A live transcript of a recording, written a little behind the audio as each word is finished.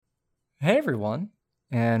Hey everyone,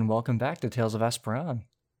 and welcome back to Tales of Esperan.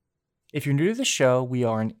 If you're new to the show, we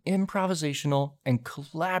are an improvisational and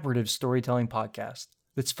collaborative storytelling podcast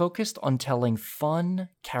that's focused on telling fun,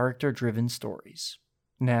 character-driven stories.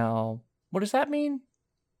 Now, what does that mean?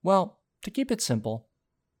 Well, to keep it simple,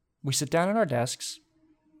 we sit down at our desks,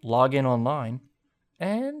 log in online,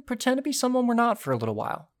 and pretend to be someone we're not for a little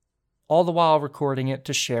while, all the while recording it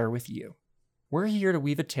to share with you. We're here to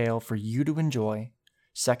weave a tale for you to enjoy,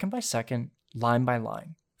 second by second, line by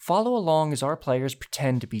line. Follow along as our players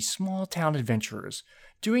pretend to be small-town adventurers,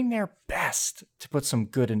 doing their best to put some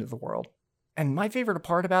good into the world. And my favorite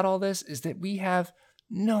part about all this is that we have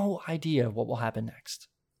no idea what will happen next.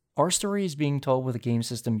 Our story is being told with a game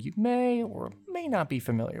system you may or may not be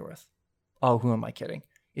familiar with. Oh, who am I kidding?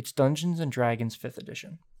 It's Dungeons & Dragons 5th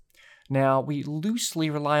edition. Now, we loosely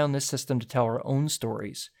rely on this system to tell our own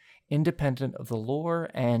stories, independent of the lore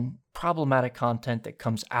and problematic content that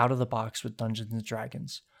comes out of the box with Dungeons &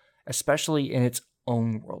 Dragons, especially in its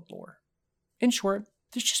own world lore. In short,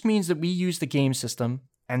 this just means that we use the game system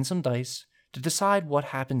and some dice to decide what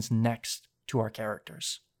happens next to our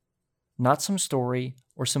characters, not some story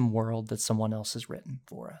or some world that someone else has written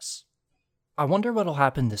for us. I wonder what'll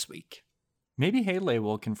happen this week. Maybe Haley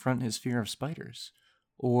will confront his fear of spiders,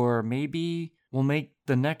 or maybe we'll make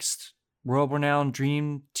the next world-renowned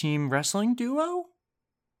Dream Team wrestling duo?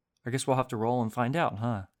 I guess we'll have to roll and find out,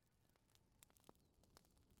 huh?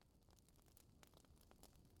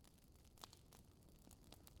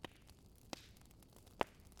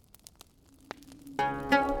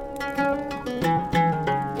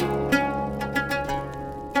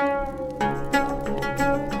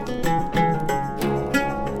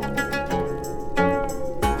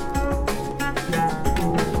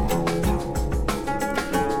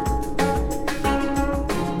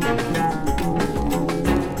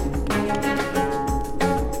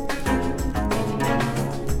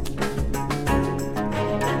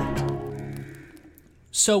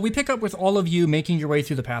 So we pick up with all of you making your way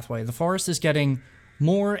through the pathway. The forest is getting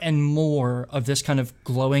more and more of this kind of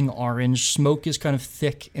glowing orange. Smoke is kind of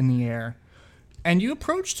thick in the air. And you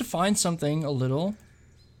approach to find something a little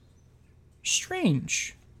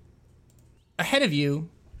strange. Ahead of you,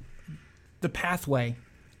 the pathway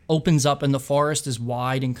opens up and the forest is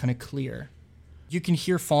wide and kind of clear. You can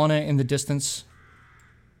hear fauna in the distance.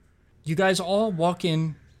 You guys all walk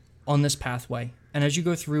in on this pathway. And as you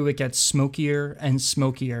go through, it gets smokier and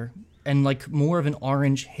smokier, and like more of an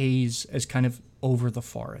orange haze is kind of over the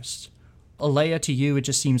forest. Alea, to you, it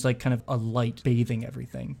just seems like kind of a light bathing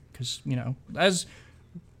everything. Because, you know, as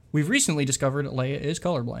we've recently discovered, Alea is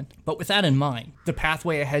colorblind. But with that in mind, the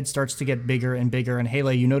pathway ahead starts to get bigger and bigger. And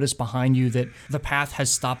Haley, you notice behind you that the path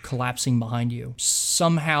has stopped collapsing behind you.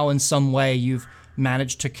 Somehow, in some way, you've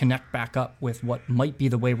managed to connect back up with what might be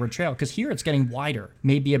the Wayward Trail, because here it's getting wider,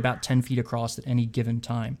 maybe about 10 feet across at any given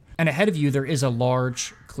time. And ahead of you, there is a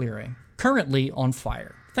large clearing, currently on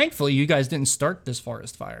fire. Thankfully, you guys didn't start this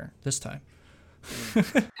forest fire this time.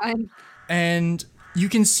 And you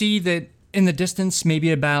can see that in the distance,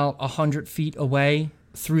 maybe about 100 feet away,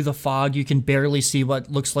 through the fog, you can barely see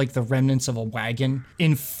what looks like the remnants of a wagon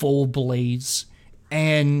in full blaze.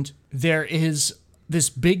 And there is this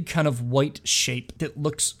big kind of white shape that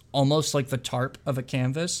looks almost like the tarp of a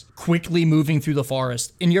canvas, quickly moving through the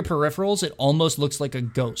forest. In your peripherals, it almost looks like a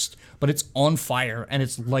ghost, but it's on fire, and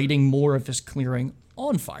it's lighting more of this clearing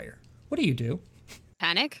on fire. What do you do?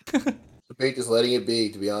 Panic? Debate just letting it be,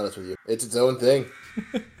 to be honest with you. It's its own thing.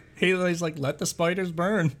 Haley's like, let the spiders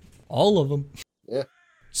burn. All of them. Yeah.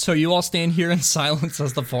 So you all stand here in silence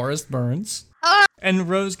as the forest burns. And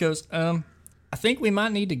Rose goes, I think we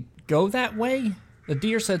might need to go that way. The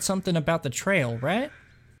deer said something about the trail, right?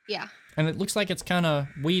 Yeah. And it looks like it's kind of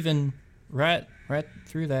weaving right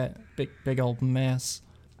through that big old mess.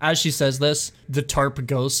 As she says this, the tarp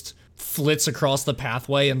ghost flits across the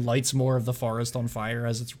pathway and lights more of the forest on fire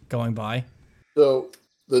as it's going by. So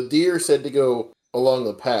the deer said to go along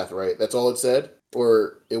the path, right? That's all it said?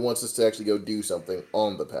 Or it wants us to actually go do something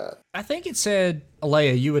on the path? I think it said,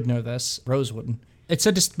 Alea, you would know this. Rose wouldn't. It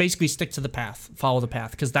said to basically stick to the path, follow the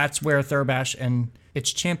path, because that's where Thurbash and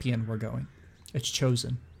its champion were going. It's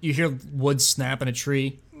chosen. You hear wood snap in a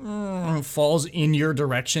tree, falls in your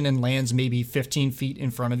direction and lands maybe 15 feet in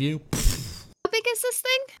front of you. How big is this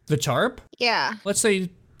thing? The tarp? Yeah. Let's say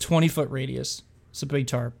 20-foot radius. It's a big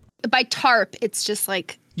tarp. By tarp, it's just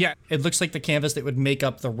like... Yeah, it looks like the canvas that would make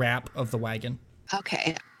up the wrap of the wagon.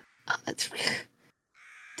 Okay. That's...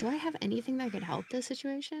 Do I have anything that could help this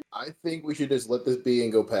situation? I think we should just let this be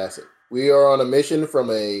and go past it. We are on a mission from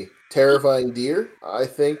a terrifying deer. I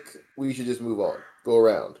think we should just move on. Go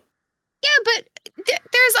around. Yeah, but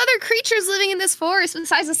There's other creatures living in this forest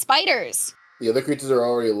besides the spiders. The other creatures are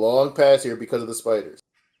already long past here because of the spiders.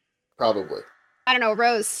 Probably. I don't know,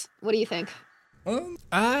 Rose. What do you think?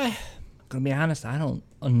 I gonna be honest, I don't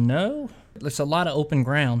know. There's a lot of open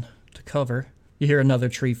ground to cover. You hear another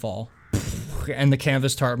tree fall, and the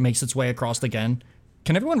canvas tarp makes its way across again.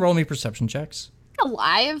 Can everyone roll me perception checks?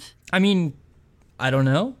 Alive? I mean, I don't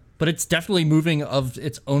know, but it's definitely moving of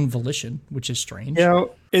its own volition, which is strange. You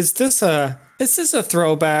know, is this a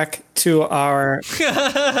throwback to our?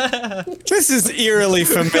 This is eerily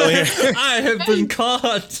familiar. I have been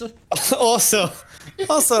caught. also,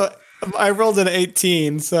 I rolled an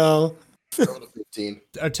 18, so. Roll a 15.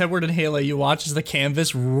 Tedward and Haley, you watch as the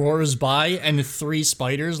canvas roars by and 3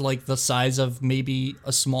 spiders, like the size of maybe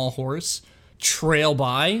a small horse, trail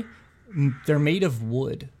by. They're made of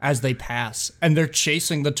wood as they pass, and they're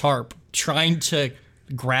chasing the tarp, trying to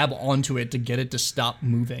grab onto it to get it to stop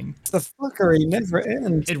moving. The fuckery never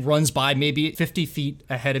ends. It runs by maybe 50 feet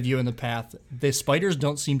ahead of you in the path. The spiders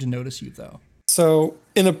don't seem to notice you, though. So,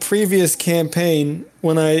 in a previous campaign,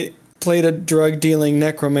 when I played a drug-dealing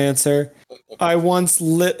necromancer, I once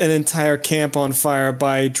lit an entire camp on fire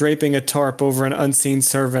by draping a tarp over an unseen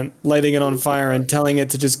servant, lighting it on fire and telling it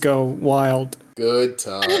to just go wild. Good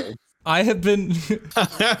time. I have been... I'm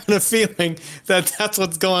having a feeling that that's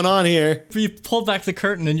what's going on here. You pulled back the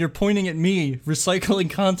curtain and you're pointing at me, recycling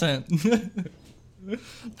content.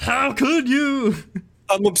 How could you?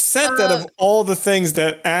 I'm upset that of all the things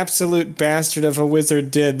that absolute bastard of a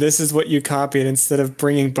wizard did, this is what you copied instead of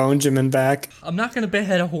bringing Benjamin back. I'm not going to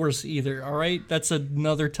behead a horse either, all right? That's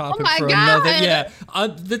another topic my for God. another... Yeah,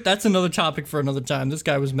 that's another topic for another time. This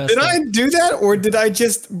guy was messed Did up. I do that, or did I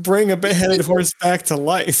just bring a beheaded horse back to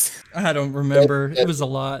life? I don't remember. It was a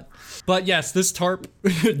lot. But yes, this tarp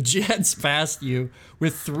jets past you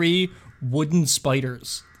with 3 wooden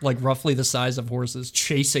spiders, like roughly the size of horses,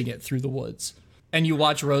 chasing it through the woods. And you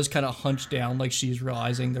watch Rose kind of hunch down like she's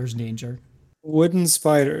realizing there's danger. Wooden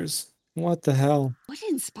spiders. What the hell?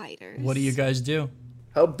 Wooden spiders. What do you guys do?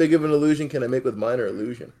 How big of an illusion can I make with minor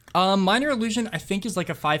illusion? Minor illusion, I think, is like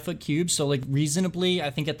a 5-foot cube. So like reasonably, I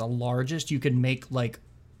think at the largest, you could make like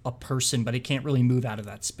a person, but it can't really move out of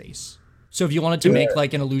that space. So if you wanted to make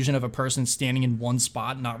like an illusion of a person standing in one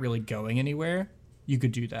spot, not really going anywhere, you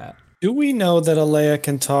could do that. Do we know that Alea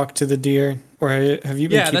can talk to the deer? Or have you been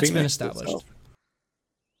keeping Yeah, that's been that to established. yourself?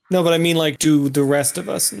 No, but I mean, like, do the rest of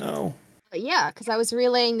us know? But yeah, because I was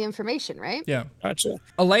relaying the information, right? Yeah. Gotcha.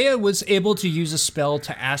 Alea was able to use a spell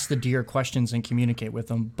to ask the deer questions and communicate with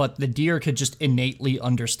them, but the deer could just innately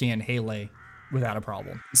understand Haley without a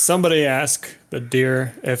problem. Somebody ask the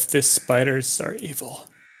deer if the spiders are evil.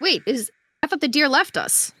 Wait, I thought the deer left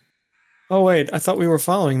us. Oh, wait, I thought we were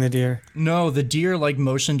following the deer. No, the deer like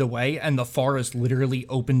motioned away and the forest literally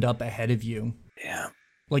opened up ahead of you. Yeah.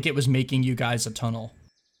 Like it was making you guys a tunnel.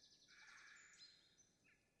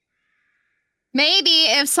 Maybe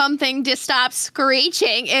if something just stops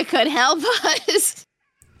screeching, it could help us.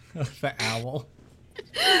 The owl.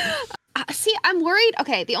 See, I'm worried.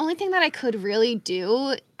 Okay, the only thing that I could really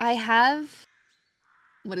do, I have...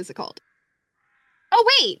 What is it called? Oh,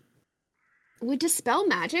 wait! Would Dispel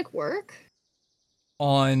Magic work?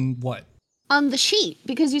 On what? On the sheet,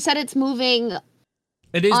 because you said it's moving...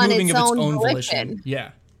 It is on moving its of its own own volition. volition.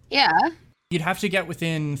 Yeah. Yeah. You'd have to get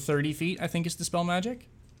within 30 feet, I think is the spell magic.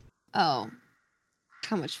 Oh.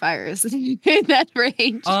 How much fire is in that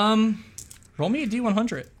range? Roll me a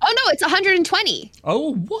D100. Oh, no, it's 120.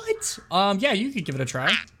 Oh, what? Yeah, you could give it a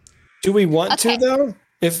try. Do we want Okay. to, though?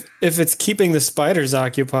 If it's keeping the spiders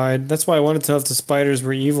occupied, that's why I wanted to know if the spiders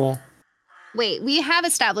were evil. Wait, we have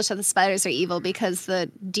established that the spiders are evil because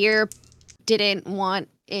the deer didn't want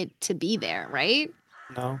it to be there, right?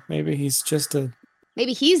 No, maybe he's just a...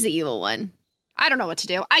 Maybe he's the evil one. I don't know what to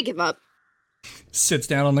do. I give up. Sits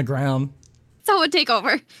down on the ground. Someone take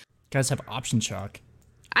over. Guys have option shock.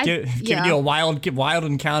 Yeah. Giving you a wild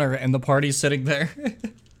encounter, and the party's sitting there.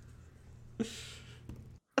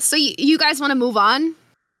 So you guys want to move on?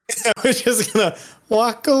 I was just gonna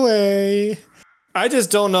walk away. I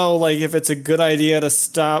just don't know, like, if it's a good idea to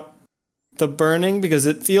stop the burning, because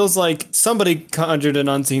it feels like somebody conjured an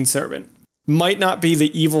unseen servant. Might not be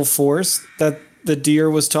the evil force that the deer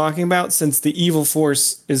was talking about, since the evil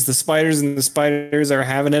force is the spiders, and the spiders are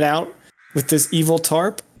having it out with this evil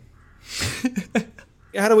tarp.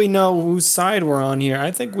 How do we know whose side we're on here? I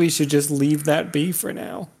think we should just leave that be for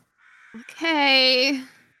now. Okay.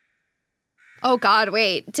 Oh God,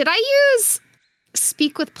 wait. Did I use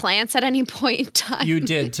speak with plants at any point in time? You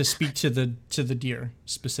did, to speak to the deer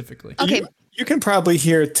specifically. Okay, You can probably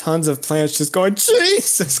hear tons of plants just going,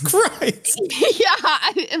 Jesus Christ.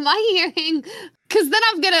 Am I hearing? Because then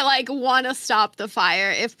I'm gonna like want to stop the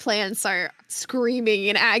fire if plants are screaming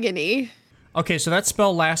in agony. Okay, so that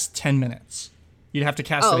spell lasts 10 minutes. You'd have to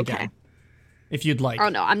cast it again. If you'd like. Oh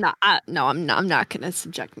no, I'm not. No, I'm not gonna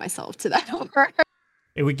subject myself to that horror.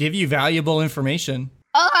 It would give you valuable information.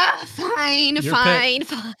 Fine.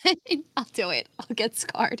 I'll do it. I'll get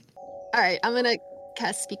scarred. All right, I'm gonna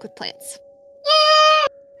cast Speak with Plants.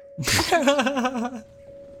 Help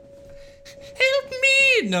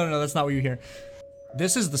me! No, that's not what you hear.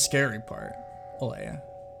 This is the scary part, Alea.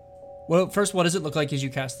 Well, first, what does it look like as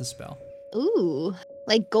you cast the spell? Ooh,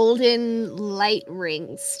 like golden light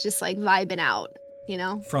rings, just like vibing out, you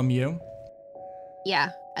know? From you?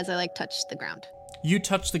 Yeah, as I like touch the ground. You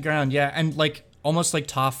touch the ground, yeah, and like almost like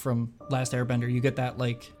Toph from Last Airbender, you get that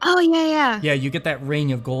like... Oh, yeah. Yeah, you get that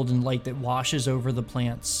ring of golden light that washes over the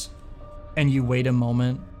plants. And you wait a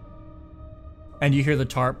moment, and you hear the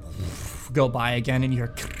tarp go by again, and you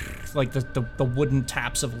hear like the wooden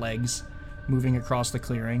taps of legs moving across the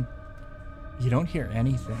clearing. You don't hear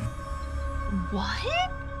anything.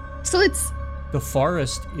 What? So it's... The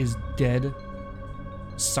forest is dead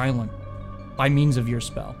silent by means of your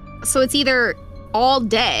spell. So it's either all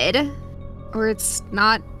dead, or it's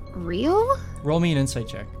not real? Roll me an insight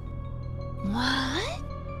check. What?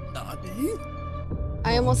 Naughty.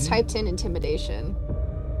 I almost typed in intimidation.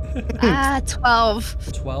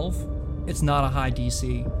 12. 12? It's not a high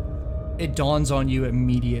DC. It dawns on you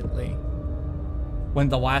immediately. When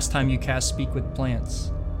the last time you cast Speak with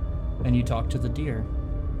Plants, and you talked to the deer,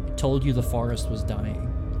 it told you the forest was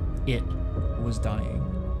dying. It was dying.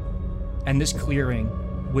 And this clearing,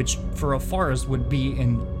 which for a forest would be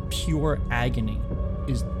in pure agony,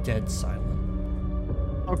 is dead silent.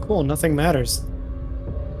 Oh, cool. Nothing matters.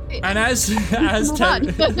 And as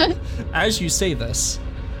you say this,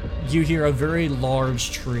 you hear a very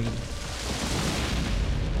large tree.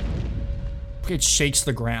 It shakes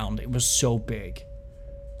the ground. It was so big.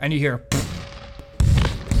 And you hear...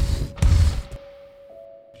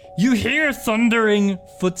 You hear thundering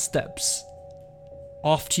footsteps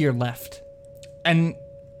off to your left. And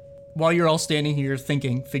while you're all standing here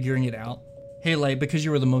thinking, figuring it out, Hele, because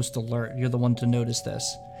you were the most alert, you're the one to notice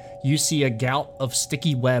this. You see a gout of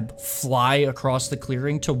sticky web fly across the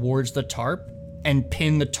clearing towards the tarp and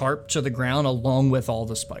pin the tarp to the ground along with all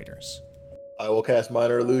the spiders. I will cast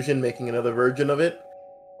Minor Illusion, making another version of it,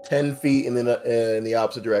 10 feet in the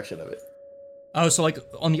opposite direction of it. Oh, so like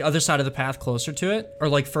on the other side of the path closer to it? Or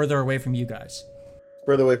like further away from you guys?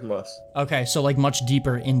 Further away from us. Okay, so like much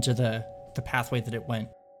deeper into the pathway that it went.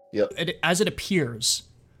 Yep. As it appears,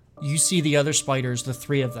 you see the other spiders, the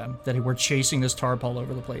 3 of them that were chasing this tarp all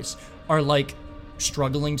over the place, are like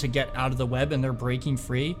struggling to get out of the web and they're breaking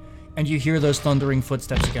free. And you hear those thundering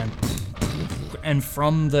footsteps again. And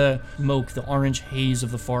from the smoke, the orange haze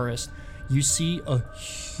of the forest, you see a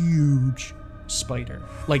huge spider,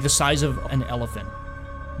 like the size of an elephant.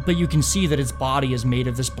 But you can see that its body is made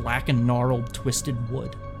of this black and gnarled, twisted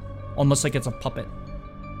wood, almost like it's a puppet.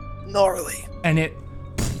 Gnarly. And it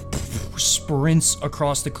sprints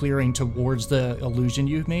across the clearing towards the illusion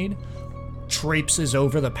you've made, traipses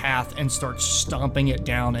over the path, and starts stomping it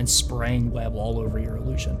down and spraying web all over your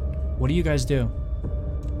illusion. What do you guys do?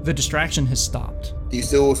 The distraction has stopped. Do you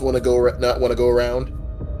still want to go? Not want to go around?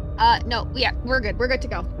 No. Yeah, we're good. We're good to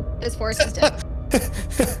go. This forest is dead.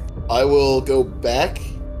 I will go back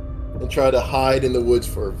and try to hide in the woods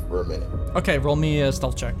for a minute. Okay, roll me a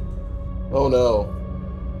stealth check. Oh no.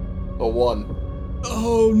 A 1.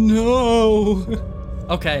 Oh no!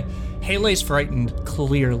 Okay, Hele's frightened,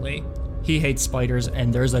 clearly. He hates spiders,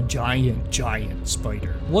 and there's a giant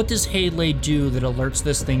spider. What does Hele do that alerts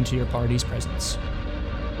this thing to your party's presence?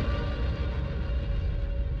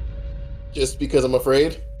 Just because I'm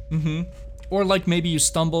afraid? Mm-hmm. Or like maybe you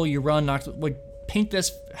stumble, you run, like paint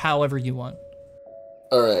this however you want.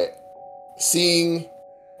 Alright. Casting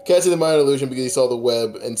the Minor Illusion because he saw the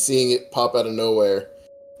web and seeing it pop out of nowhere,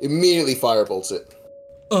 immediately firebolts it.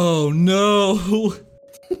 Oh no!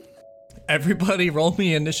 Everybody roll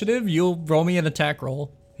me initiative. You'll roll me an attack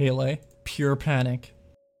roll, Hele. Pure panic.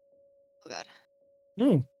 Oh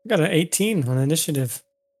god. Got an 18 on initiative.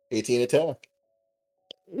 18 attack.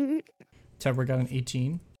 Tevra got an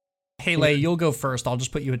 18. Hele, you'll go first. I'll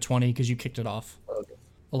just put you at 20 because you kicked it off. Okay.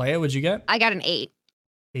 Alea, what'd you get? I got an 8.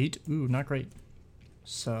 8? Ooh, not great.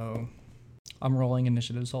 So, I'm rolling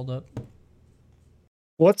initiatives. Hold up.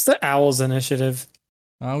 What's the owl's initiative?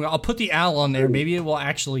 I'll put the owl on there. Maybe it will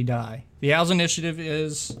actually die. The owl's initiative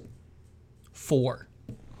is 4.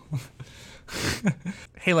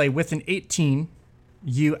 Hele, with an 18,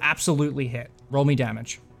 You absolutely hit. Roll me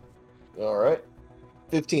damage. All right.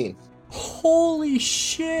 15. Holy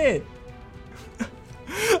shit.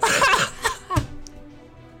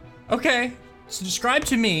 Okay. So describe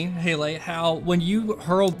to me, Haley, how when you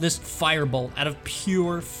hurl this firebolt out of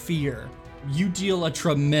pure fear, you deal a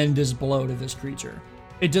tremendous blow to this creature.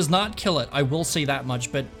 It does not kill it, I will say that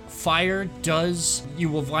much, but fire does, you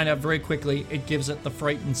will find out very quickly, it gives it the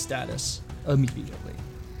frightened status immediately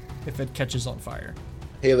if it catches on fire.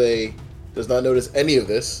 Haley does not notice any of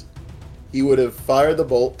this. He would have fired the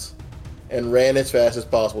bolt and ran as fast as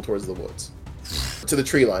possible towards the woods. To the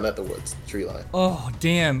tree line, not the woods, the tree line. Oh,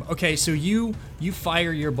 damn. Okay, so you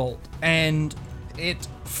fire your bolt, and it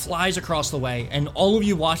flies across the way, and all of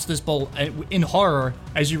you watch this bolt in horror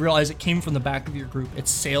as you realize it came from the back of your group. It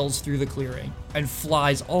sails through the clearing and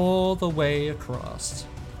flies all the way across.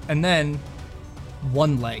 And then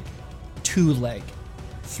 1 leg, 2 leg,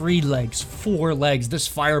 3 legs, 4 legs. This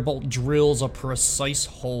firebolt drills a precise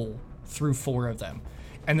hole through 4 of them.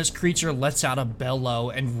 And this creature lets out a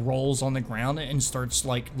bellow and rolls on the ground and starts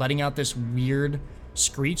like letting out this weird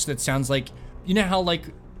screech that sounds like, you know how like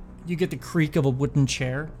you get the creak of a wooden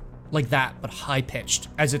chair? Like that, but high pitched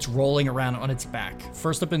as it's rolling around on its back.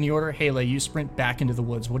 First up in the order, Haley, you sprint back into the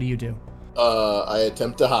woods. What do you do? I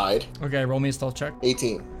attempt to hide. Okay, roll me a stealth check.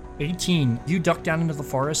 18. 18. You duck down into the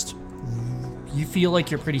forest. You feel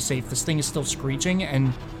like you're pretty safe. This thing is still screeching,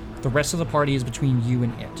 and the rest of the party is between you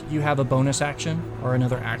and it. You have a bonus action or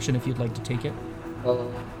another action if you'd like to take it.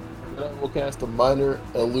 Then I will cast a minor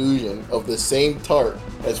illusion of the same tart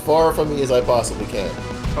as far from me as I possibly can.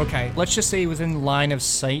 Okay, let's just say within line of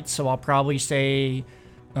sight, so I'll probably say,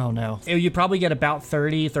 oh no. You'd probably get about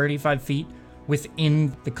 30, 35 feet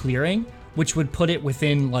within the clearing, which would put it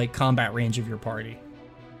within like combat range of your party.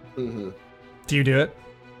 Mm-hmm. Do you do it?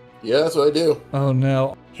 Yeah, that's what I do. Oh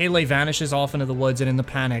no. Haley vanishes off into the woods, and in the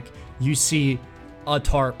panic, you see a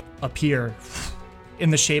tarp appear in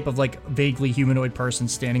the shape of like a vaguely humanoid person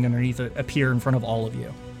standing underneath it appear in front of all of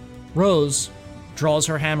you. Rose draws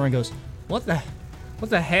her hammer and goes, what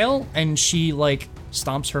the hell? And she like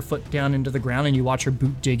stomps her foot down into the ground, and you watch her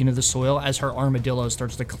boot dig into the soil as her armadillo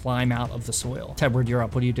starts to climb out of the soil. Tedward, you're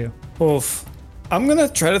up. What do you do? Oof. I'm gonna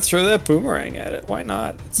try to throw that boomerang at it. Why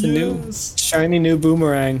not? It's a new, shiny new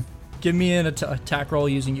boomerang. Give me an attack roll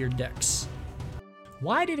using your dex.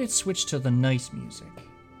 Why did it switch to the nice music?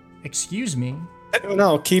 Excuse me?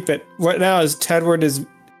 No, keep it. Right now is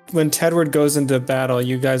when Tedward goes into battle,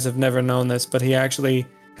 you guys have never known this, but he actually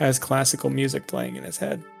has classical music playing in his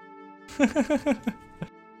head.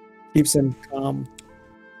 Keeps him calm.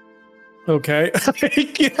 Okay.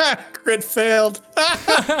 Yeah, crit failed.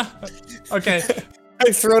 Okay.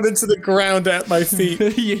 I throw it into the ground at my feet.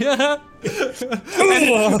 Yeah.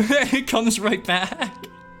 And it comes right back.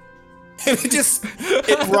 And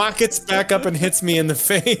it rockets back up and hits me in the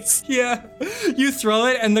face. Yeah. You throw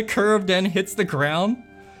it and the curve then hits the ground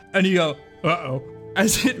and you go, uh-oh.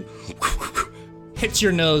 As it hits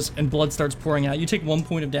your nose and blood starts pouring out. You take 1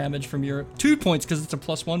 point of damage from your 2 points because it's a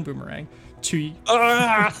 +1 boomerang. 2.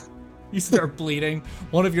 You start bleeding.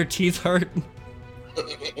 One of your teeth hurt.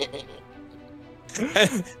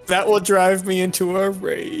 That will drive me into a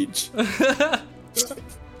rage.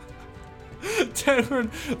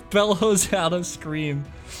 Tedward bellows out a scream.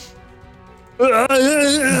 And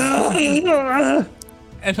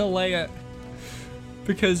Alea,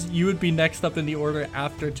 because you would be next up in the order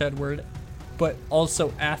after Tedward, but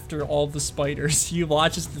also after all the spiders. You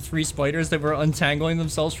watch as the 3 spiders that were untangling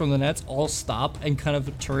themselves from the nets all stop and kind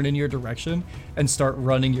of turn in your direction and start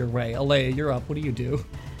running your way. Alea, you're up. What do you do?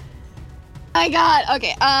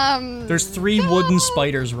 Okay, There's 3 wooden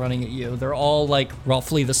spiders running at you. They're all like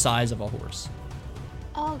roughly the size of a horse.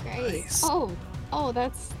 Oh, great. Nice. Oh,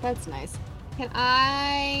 that's nice. Can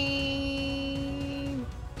I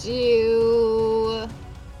do...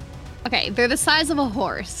 Okay, they're the size of a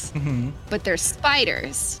horse, but they're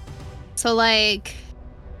spiders. So like,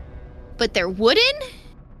 but they're wooden?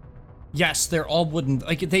 Yes, they're all wooden.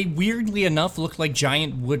 Like, they weirdly enough look like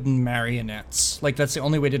giant wooden marionettes. Like, that's the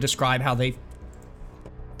only way to describe how they...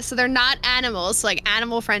 So they're not animals, so like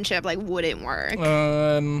animal friendship like wouldn't work.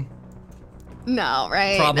 No,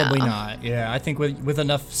 right? Probably No. not. Yeah, I think with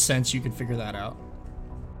enough sense you could figure that out.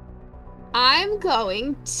 I'm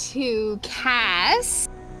going to cast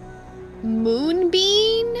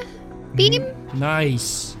Moonbeam Beam?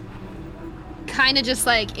 Nice. Kind of just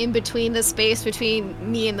like in between the space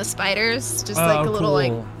between me and the spiders. Just like a little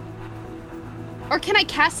like... Or can I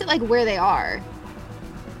cast it like where they are?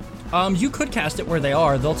 You could cast it where they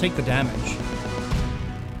are. They'll take the damage.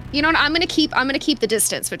 You know what? I'm gonna keep the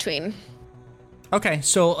distance between. Okay,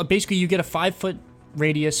 so basically you get a 5-foot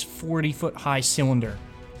radius, 40-foot high cylinder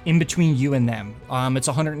in between you and them. It's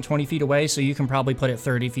 120 feet away, so you can probably put it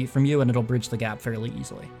 30 feet from you and it'll bridge the gap fairly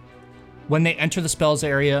easily. When they enter the spell's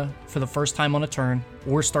area for the first time on a turn,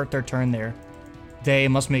 or start their turn there, they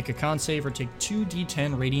must make a con save or take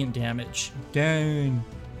 2d10 radiant damage. Dang.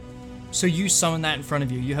 So you summon that in front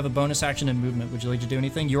of you. You have a bonus action and movement. Would you like to do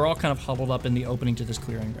anything? You're all kind of huddled up in the opening to this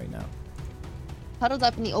clearing right now. Huddled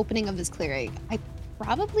up in the opening of this clearing. I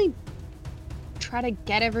probably try to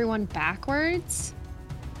get everyone backwards.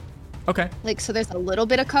 Okay. Like, so there's a little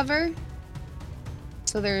bit of cover.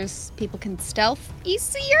 So there's people can stealth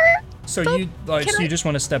easier. So you you just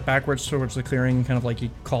want to step backwards towards the clearing and kind of like you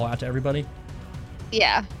call out to everybody?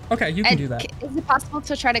 Yeah. Okay, you can do that. Is it possible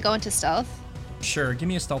to try to go into stealth? Sure, give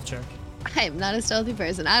me a stealth check. I am not a stealthy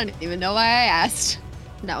person. I don't even know why I asked.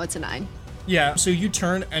 No, it's a 9. Yeah, so you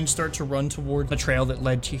turn and start to run toward the trail that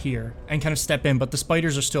led to here and kind of step in, but the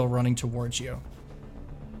spiders are still running towards you.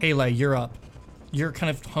 Haley, you're up. You're kind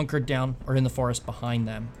of hunkered down or in the forest behind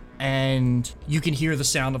them, and you can hear the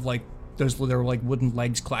sound of like those little like wooden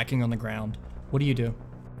legs clacking on the ground. What do you do?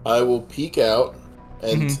 I will peek out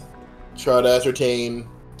and try to ascertain,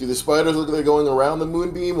 do the spiders look like they're going around the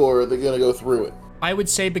moonbeam or are they going to go through it? I would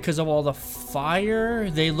say because of all the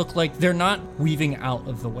fire, they look like they're not weaving out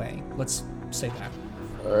of the way. Let's say that.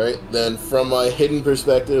 All right, then from my hidden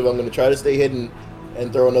perspective, I'm going to try to stay hidden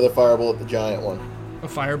and throw another firebolt at the giant one. A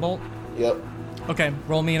firebolt? Yep. Okay,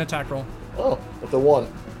 roll me an attack roll. Oh, it's a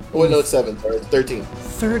 1. Oh, wait, no, it's 7. Sorry, it's 13.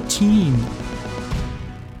 13.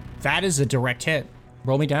 That is a direct hit.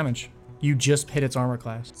 Roll me damage. You just hit its armor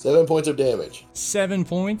class. 7 points of damage. 7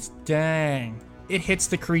 points? Dang. It hits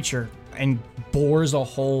the creature and bores a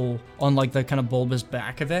hole on like the kind of bulbous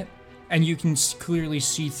back of it. And you can clearly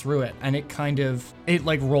see through it. And it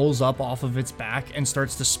like rolls up off of its back and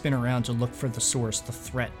starts to spin around to look for the source, the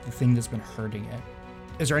threat, the thing that's been hurting it.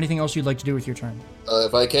 Is there anything else you'd like to do with your turn?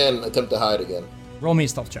 If I can, attempt to hide again. Roll me a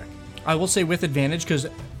stealth check. I will say with advantage because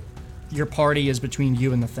your party is between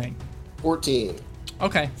you and the thing. 14.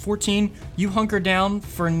 Okay, 14. You hunker down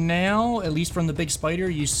for now, at least from the big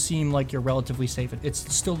spider. You seem like you're relatively safe.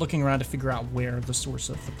 It's still looking around to figure out where the source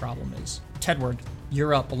of the problem is. Tedward,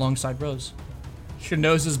 you're up alongside Rose. Your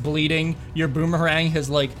nose is bleeding. Your boomerang has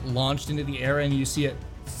like launched into the air and you see it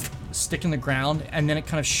stick in the ground and then it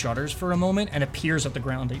kind of shudders for a moment and appears at the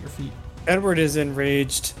ground at your feet. Edward is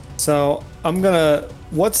enraged, so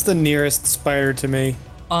what's the nearest spider to me?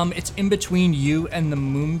 It's in between you and the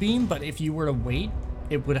moonbeam, but if you were to wait,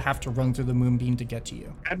 it would have to run through the moonbeam to get to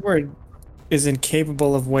you. Edward is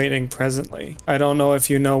incapable of waiting presently. I don't know if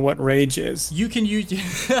you know what rage is. You can use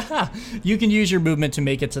your movement to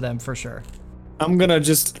make it to them for sure. I'm gonna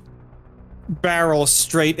just barrel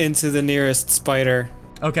straight into the nearest spider.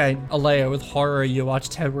 Okay, Alea, with horror, you watch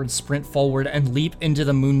Tedward sprint forward and leap into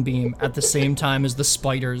the moonbeam at the same time as the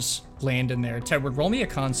spiders land in there. Tedward, roll me a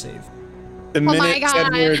con save. The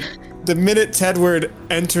minute Tedward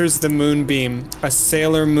enters the moonbeam, a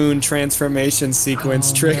Sailor Moon transformation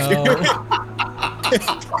sequence triggers. No.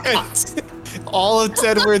 All of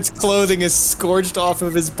Tedward's clothing is scorched off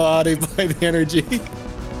of his body by the energy.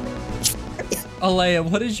 Alea,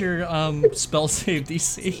 what is your spell save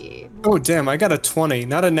DC? Oh, damn, I got a 20.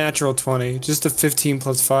 Not a natural 20, just a 15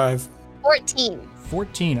 plus 5. 14.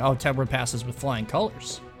 14. Oh, Tedward passes with flying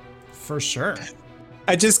colors. For sure.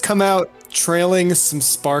 I just come out trailing some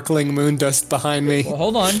sparkling moon dust behind me. Well,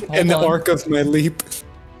 hold on. In the arc of my leap.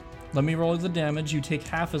 Let me roll the damage. You take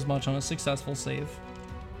half as much on a successful save.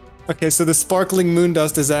 Okay, so the sparkling moon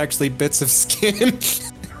dust is actually bits of skin.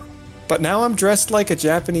 But now I'm dressed like a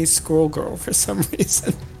Japanese squirrel girl for some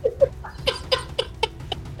reason.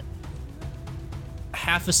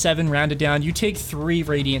 Half a 7 rounded down. You take 3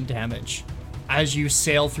 radiant damage as you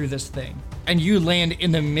sail through this thing. And you land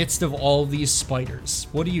in the midst of all these spiders.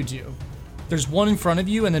 What do you do? There's one in front of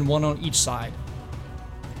you and then one on each side.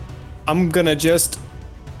 I'm gonna just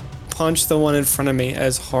punch the one in front of me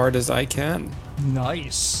as hard as I can.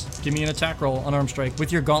 Nice. Give me an attack roll, unarmed strike.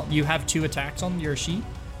 With your gauntlet, you have 2 attacks on your sheet.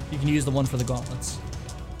 You can use the one for the gauntlets.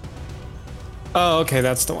 Oh, okay,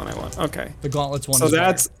 that's the one I want. Okay. The gauntlets one so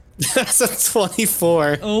is that's a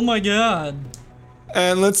 24. Oh my god.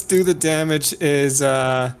 And let's do the damage is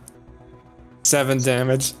 7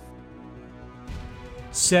 damage.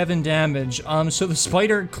 7 damage. So the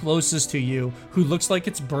spider closest to you, who looks like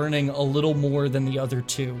it's burning a little more than the other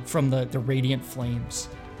 2 from the radiant flames.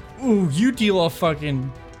 Ooh, you deal a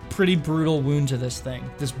fucking pretty brutal wound to this thing,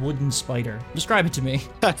 this wooden spider. Describe it to me.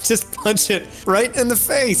 I just punch it right in the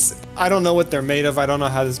face. I don't know what they're made of. I don't know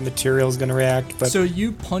how this material is going to react. But so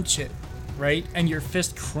you punch it, right? And your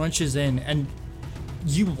fist crunches in, and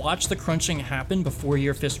You watch the crunching happen before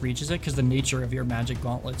your fist reaches it because the nature of your magic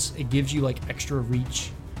gauntlets, it gives you like extra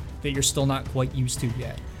reach that you're still not quite used to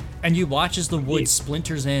yet. And you watch as the wood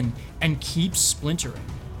splinters in and keeps splintering.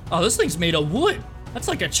 Oh, this thing's made of wood. That's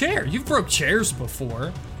like a chair. You've broke chairs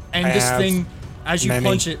before. And this thing, as you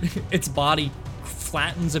punch it, its body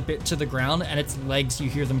flattens a bit to the ground and its legs, you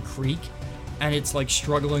hear them creak. And it's like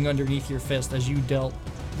struggling underneath your fist as you dealt.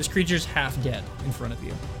 This creature's half dead in front of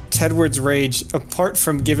you. Tedward's rage, apart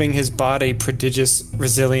from giving his body prodigious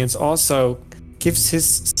resilience, also gives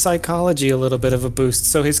his psychology a little bit of a boost,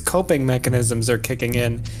 so his coping mechanisms are kicking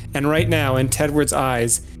in. And right now, in Tedward's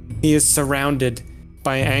eyes, he is surrounded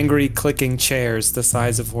by angry clicking chairs the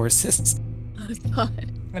size of horses. Oh,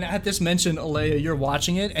 God. And at this mention, Alea, you're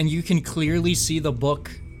watching it, and you can clearly see the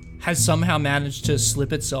book has somehow managed to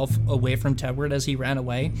slip itself away from Tedward as he ran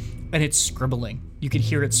away, and it's scribbling. You could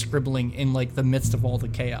hear it scribbling in like the midst of all the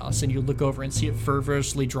chaos, and you look over and see it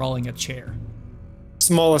fervorously drawing a chair.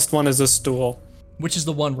 Smallest one is a stool. Which is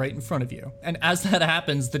the one right in front of you. And as that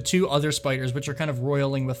happens, the two other spiders, which are kind of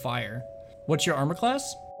roiling with fire. What's your armor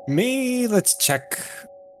class? Me, let's check.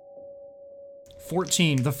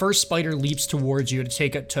 14. The first spider leaps towards you to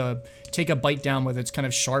take a bite down with its kind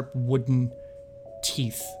of sharp wooden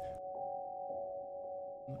teeth.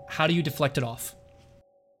 How do you deflect it off?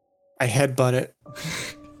 I headbutt it.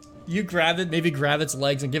 You grab it, maybe grab its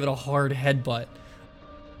legs and give it a hard headbutt.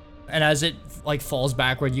 And as it like falls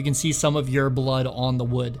backward, you can see some of your blood on the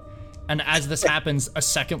wood. And as this happens, a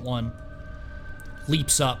second one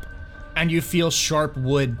leaps up and you feel sharp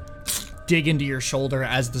wood dig into your shoulder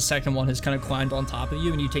as the second one has kind of climbed on top of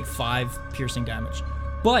you, and you take 5 piercing damage.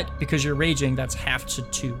 But because you're raging, that's half to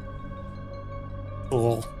 2.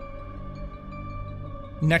 Cool.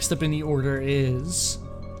 Next up in the order is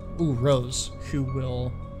Rose, who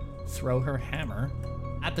will throw her hammer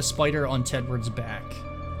at the spider on Tedward's back,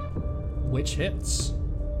 which hits,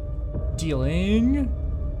 dealing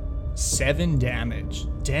 7 damage.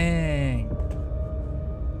 Dang.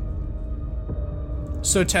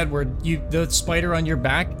 So Tedward, the spider on your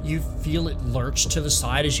back, you feel it lurch to the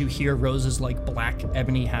side as you hear Rose's like black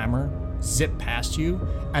ebony hammer zip past you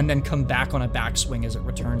and then come back on a backswing as it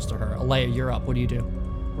returns to her. Alea, you're up. What do you do?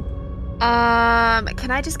 Can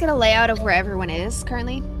I just get a layout of where everyone is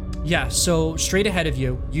currently? Yeah, so straight ahead of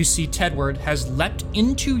you, you see Tedward has leapt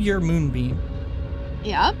into your moonbeam.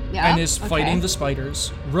 Yeah. And is fighting the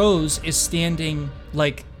spiders. Rose is standing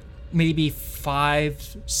like maybe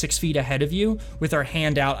 5-6 feet ahead of you with her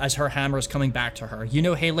hand out as her hammer is coming back to her. You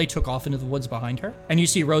know Haley took off into the woods behind her, and you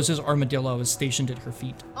see Rose's armadillo is stationed at her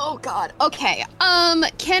feet. Oh God. Okay.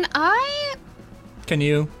 Can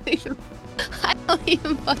you? I don't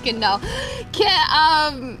even fucking know.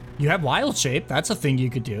 You have wild shape. That's a thing you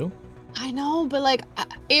could do. I know, but like,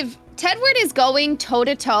 if Tedward is going toe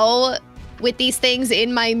to toe with these things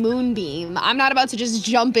in my moonbeam, I'm not about to just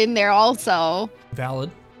jump in there also.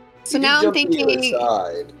 Valid. So now I'm thinking, to the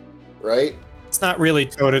other side, right? It's not really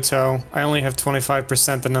toe to toe. I only have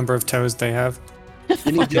 25% the number of toes they have.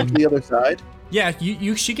 Didn't he jump to the other side? Yeah,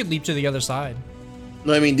 she could leap to the other side.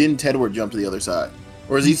 No, I mean, didn't Tedward jump to the other side?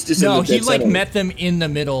 Or is he just No, in the he dead like center? met them in the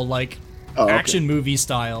middle, like okay. action movie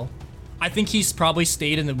style. I think he's probably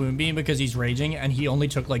stayed in the moonbeam because he's raging, and he only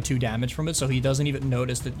took like 2 damage from it, so he doesn't even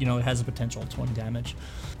notice that, you know, it has a potential 20 damage.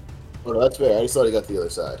 Well, that's fair. I just thought he got to the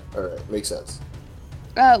other side. All right, makes sense.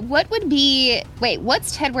 what's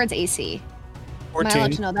Tedward's AC? 14. Am I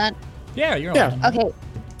allowed to know that? Yeah, you're Yeah. allowed. Okay.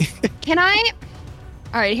 Can I?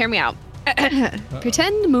 All right, hear me out.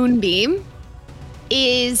 Pretend Moonbeam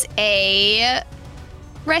is a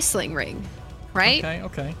wrestling ring, right?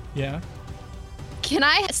 Okay, yeah. Can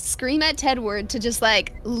I scream at Tedward to just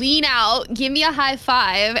like lean out, give me a high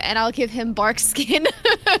five, and I'll give him bark skin?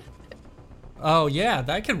 Oh yeah,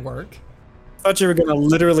 that could work. I thought you were gonna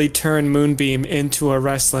literally turn Moonbeam into a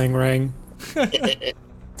wrestling ring.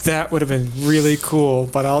 That would have been really cool,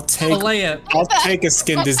 but I'll take a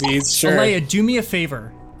skin disease, sure. Alea, do me a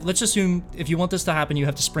favor. Let's assume if you want this to happen, you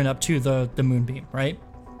have to sprint up to the moonbeam, right?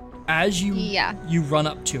 As you run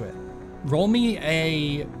up to it, roll me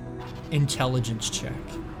a intelligence check.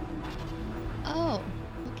 Oh,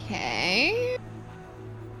 okay.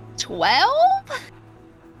 12?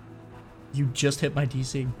 You just hit my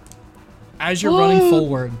DC. As you're running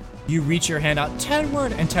forward, you reach your hand out,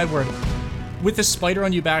 Tedward, and Tedward, with the spider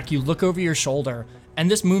on your back, you look over your shoulder, and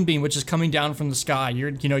this moonbeam, which is coming down from the sky,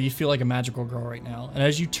 you feel like a magical girl right now. And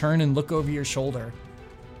as you turn and look over your shoulder,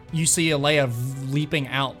 you see Alea leaping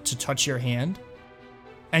out to touch your hand.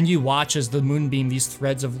 And you watch as the moonbeam, these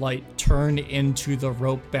threads of light, turn into the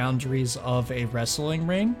rope boundaries of a wrestling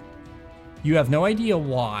ring. You have no idea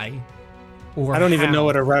why, or I don't even how. know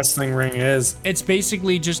what a wrestling ring is. It's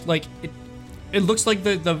basically just like it looks like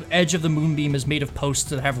the edge of the moonbeam is made of posts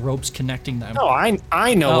that have ropes connecting them. Oh,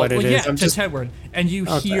 I know what it is. Yeah, I'm to just Tedward. And you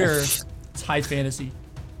Okay. hear, it's high fantasy.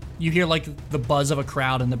 You hear like the buzz of a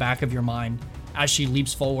crowd in the back of your mind as she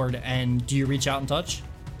leaps forward. And do you reach out and touch?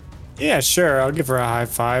 yeah, sure. I'll give her a high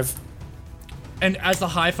five. And as the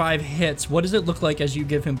high five hits, what does it look like as you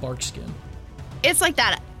give him bark skin? It's like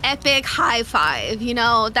that epic high five, you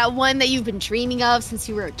know, that one that you've been dreaming of since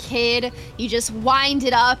you were a kid. You just wind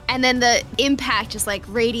it up, and then the impact just like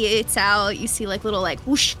radiates out. You see like little like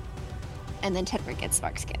whoosh, and then Tedward gets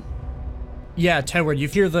spark skin. Yeah, Tedward, you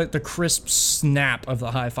hear the crisp snap of the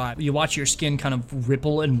high five. You watch your skin kind of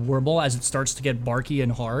ripple and warble as it starts to get barky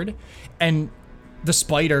and hard. And the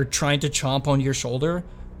spider trying to chomp on your shoulder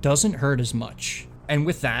doesn't hurt as much. And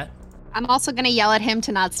with that, I'm also gonna yell at him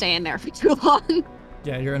to not stay in there for too long.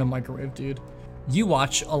 yeah, you're in a microwave, dude. You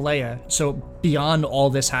watch Alea. So beyond all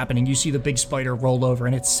this happening, you see the big spider roll over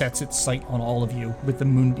and it sets its sight on all of you with the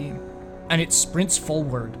moonbeam. And it sprints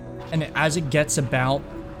forward. And as it gets about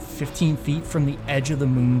 15 feet from the edge of the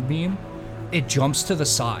moonbeam, it jumps to the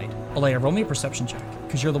side. Alea, roll me a perception check,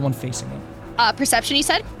 because you're the one facing it. Perception, you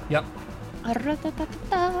said? Yep.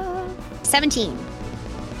 17.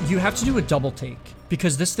 You have to do a double take,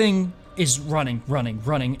 because this thing is running,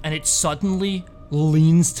 and it suddenly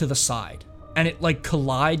leans to the side. And it like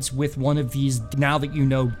collides with one of these, now that you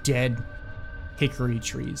know, dead hickory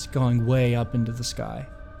trees going way up into the sky.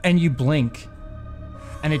 And you blink,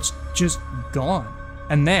 and it's just gone.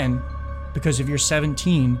 And then, because of your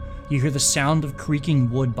 17, you hear the sound of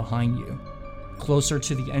creaking wood behind you, closer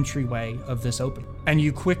to the entryway of this opening. And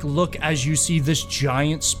you quick look as you see this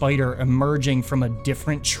giant spider emerging from a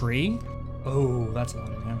different tree. Oh, that's a lot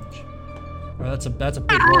of damage. Or that's a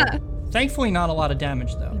big roll. Thankfully, not a lot of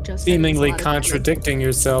damage, though. Just Seemingly contradicting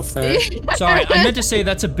yourself there. Sorry, I meant to say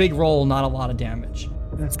that's a big roll, not a lot of damage.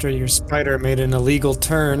 After your spider made an illegal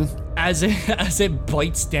turn. As it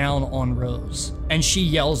bites down on Rose, and she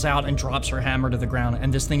yells out and drops her hammer to the ground,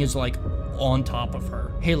 and this thing is like on top of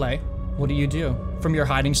her. Hey, Lay, what do you do? From your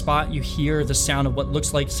hiding spot, you hear the sound of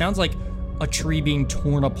what sounds like a tree being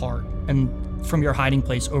torn apart, and from your hiding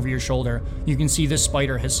place over your shoulder, you can see this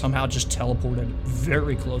spider has somehow just teleported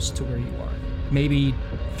very close to where you are, maybe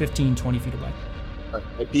 15, 20 feet away.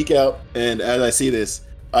 I peek out, and as I see this,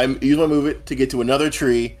 I use my move it to get to another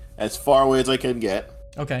tree as far away as I can get.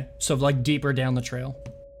 Okay, so like deeper down the trail.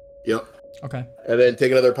 Yep. Okay. And then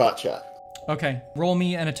take another pot shot. Okay, roll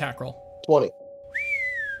me an attack roll. 20.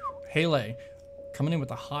 Haley, coming in with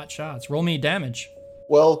the hot shots. Roll me damage.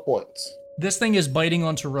 12 points. This thing is biting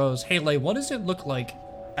onto Rose. Haley, what does it look like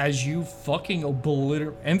as you fucking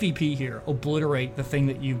MVP here, obliterate the thing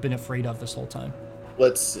that you've been afraid of this whole time?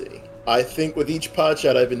 Let's see. I think with each pot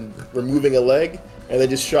shot, I've been removing a leg, and then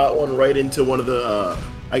just shot one right into one of the,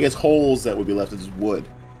 holes that would be left. It's wood.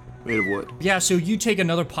 Made of wood. Yeah, so you take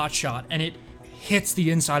another pot shot, and it hits the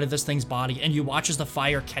inside of this thing's body, and you watch as the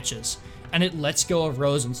fire catches, and it lets go of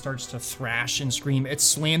Rose and starts to thrash and scream. It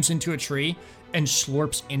slams into a tree and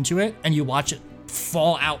slurps into it, and you watch it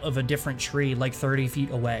fall out of a different tree like 30 feet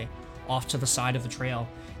away, off to the side of the trail.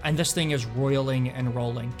 And this thing is roiling and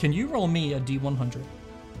rolling. Can you roll me a D100?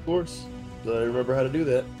 Of course. I remember how to do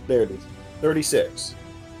that. There it is. 36.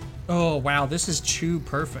 Oh, wow, this is too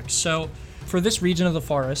perfect. So, for this region of the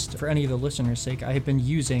forest, for any of the listeners' sake, I have been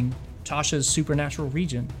using Tasha's Supernatural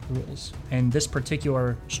Region rules. And this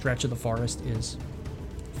particular stretch of the forest is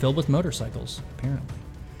filled with motorcycles, apparently.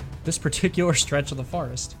 This particular stretch of the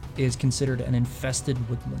forest is considered an infested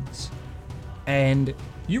woodlands. And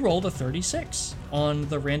you rolled a 36 on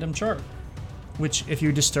the random chart, which if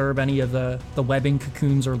you disturb any of the webbing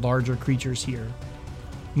cocoons or larger creatures here,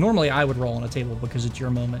 normally I would roll on a table because it's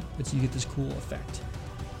your moment. You get this cool effect.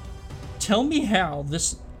 Tell me how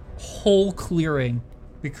this whole clearing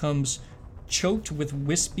becomes choked with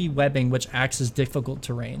wispy webbing which acts as difficult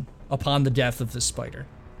terrain upon the death of this spider.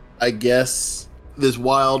 I guess this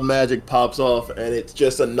wild magic pops off, and it's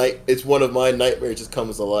just it's one of my nightmares just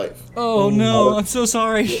comes to life. Oh no, I'm so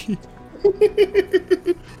sorry.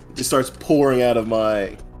 It just starts pouring out of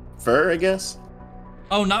my fur, I guess.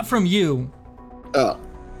 Oh, not from you. Oh.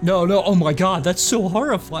 No, oh my god, that's so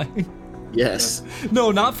horrifying. Yes.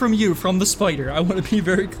 No, not from you, from the spider. I want to be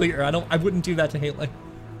very clear. I wouldn't do that to Haley.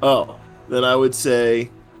 Oh, then I would say,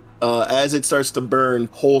 as it starts to burn,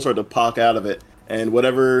 holes start to pop out of it, and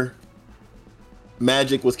whatever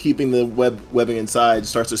magic was keeping the webbing inside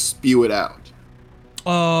starts to spew it out.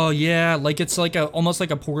 Oh yeah, like it's like almost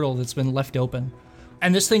like a portal that's been left open.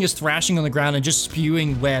 And this thing is thrashing on the ground and just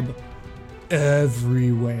spewing web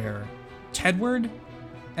everywhere. Tedward,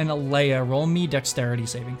 and Alea, roll me dexterity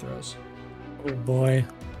saving throws. Oh boy.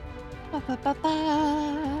 Ba, ba, ba,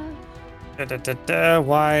 ba.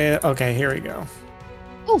 Why? Okay, here we go.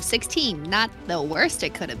 Oh, 16. Not the worst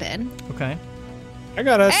it could have been. Okay. I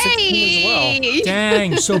got a 16 as well. Hey!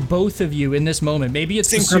 Dang, so both of you in this moment, maybe it's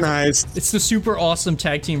Synchronized. It's the super awesome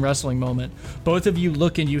tag team wrestling moment. Both of you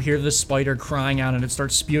look and you hear this spider crying out and it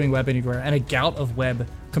starts spewing web anywhere, and a gout of web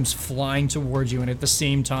comes flying towards you, and at the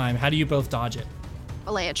same time, how do you both dodge it?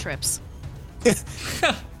 Alea trips.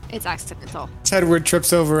 It's accidental. Tedward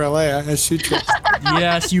trips over Alea as she trips.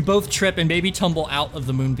 Yes, you both trip and maybe tumble out of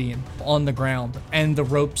the moonbeam on the ground, and the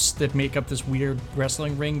ropes that make up this weird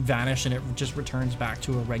wrestling ring vanish, and it just returns back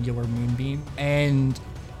to a regular moonbeam. And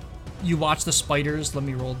you watch the spiders. Let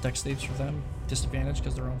me roll dex saves for them. Disadvantage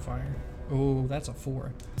because they're on fire. Oh, that's a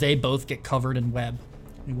 4. They both get covered in web.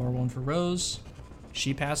 You roll one for Rose.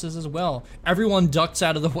 She passes as well. Everyone ducks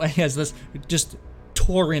out of the way as this just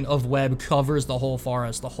torrent of web covers the whole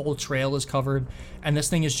forest. The whole trail is covered, and this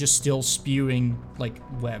thing is just still spewing like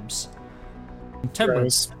webs. Tedward,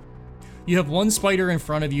 Gross. you have one spider in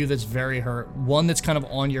front of you that's very hurt, one that's kind of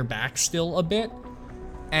on your back still a bit,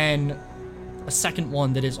 and a second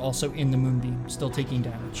one that is also in the moonbeam, still taking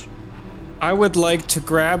damage. I would like to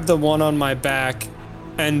grab the one on my back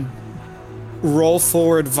and roll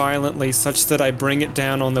forward violently such that I bring it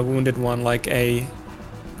down on the wounded one like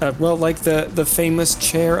like the famous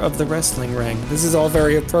chair of the wrestling ring. This is all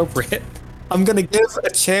very appropriate. I'm gonna give a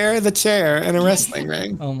chair the chair and a wrestling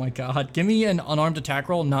ring. Oh my god. Give me an unarmed attack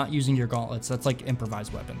roll, not using your gauntlets. That's like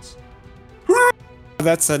improvised weapons.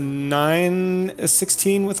 That's a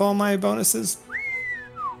 16 with all my bonuses.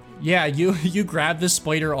 Yeah, you grab this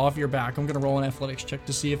spider off your back. I'm gonna roll an athletics check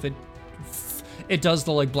to see if it does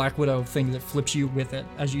the like Black Widow thing that flips you with it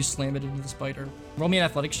as you slam it into the spider. Roll me an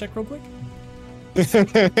athletics check real quick.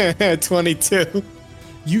 22.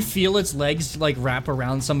 You feel its legs like wrap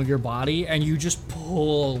around some of your body, and you just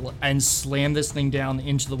pull and slam this thing down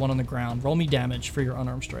into the one on the ground. Roll me damage for your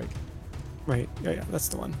unarmed strike. Right, yeah, that's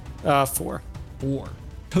the one. 4. 4.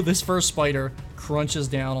 So this first spider crunches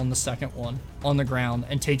down on the second one on the ground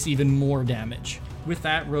and takes even more damage. With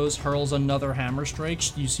that, Rose hurls another hammer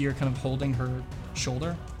strike. You see her kind of holding her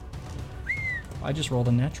shoulder. I just rolled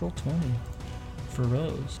a natural 20 for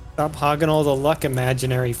Rose. Stop hogging all the luck,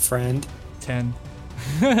 imaginary friend. 10.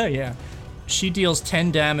 Yeah. She deals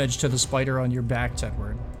 10 damage to the spider on your back,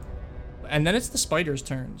 Tedward. And then it's the spider's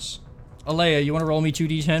turns. Alea, you want to roll me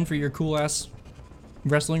 2d10 for your cool-ass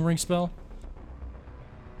wrestling ring spell?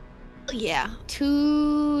 Yeah.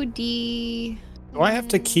 2D. Do I have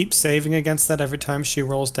to keep saving against that every time she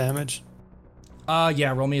rolls damage?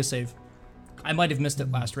 Yeah, roll me a save. I might have missed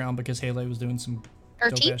it last round because Haley was doing some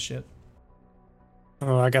 13? dope-ass shit.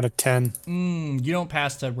 Oh, I got a 10. You don't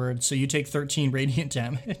pass, Tedward, so you take 13 radiant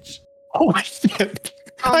damage. Oh my shit.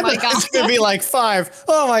 Oh my It's god. gonna be like 5.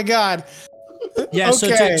 Oh my god. Yeah,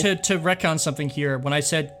 Okay. so to retcon something here, when I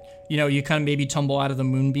said, you kind of maybe tumble out of the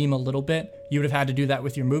moonbeam a little bit, you would have had to do that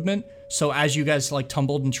with your movement. So as you guys like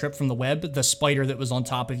tumbled and tripped from the web, the spider that was on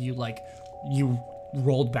top of you, like you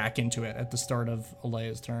rolled back into it at the start of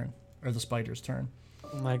Alea's turn, or the spider's turn.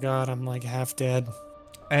 Oh my god, I'm like half dead.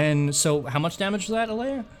 And so how much damage was that,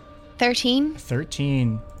 Alea? 13.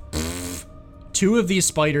 13. Pfft. 2 of these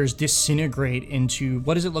spiders disintegrate into,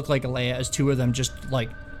 what does it look like, Alea, as 2 of them just like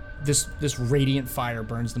this radiant fire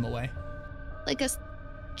burns them away? Like a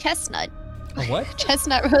chestnut. A what?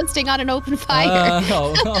 Chestnut roasting on an open fire.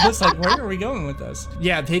 I was like, where are we going with this?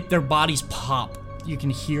 Yeah, their bodies pop. You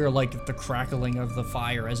can hear like the crackling of the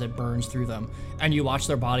fire as it burns through them, and you watch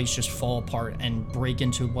their bodies just fall apart and break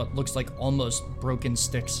into what looks like almost broken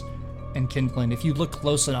sticks and kindling. If you look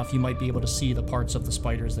close enough, you might be able to see the parts of the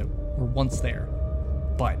spiders that were once there,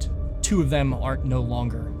 but 2 of them aren't no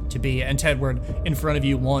longer to be. And Tedward, in front of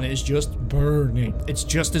you, one is just burning. It's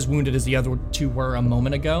just as wounded as the other 2 were a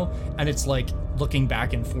moment ago, and it's like looking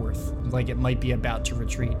back and forth, like it might be about to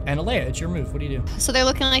retreat. And Alea, it's your move. What do you do? So they're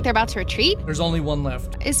looking like they're about to retreat? There's only one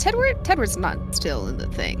left. Is Tedward? Tedward's not still in the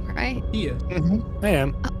thing, right? Yeah. I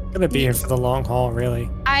am. Gonna be here for the long haul, really.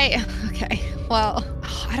 Okay. Well,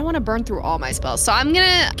 I don't want to burn through all my spells. So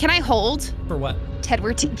can I hold For what?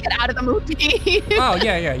 Tedward to get out of the movie? Oh,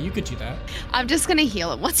 yeah, you could do that. I'm just gonna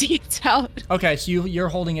heal him once he gets out. Okay, so you're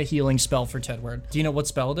holding a healing spell for Tedward. Do you know what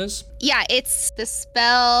spell it is? Yeah, it's the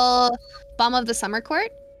spell Bum of the Summer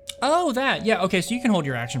Court. Oh, that. Yeah, okay, so you can hold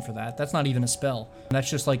your action for that. That's not even a spell. That's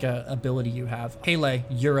just like a ability you have. Haley,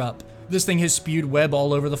 you're up. This thing has spewed web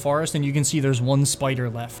all over the forest, and you can see there's one spider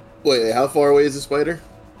left. Wait, how far away is the spider?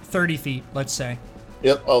 30 feet, let's say.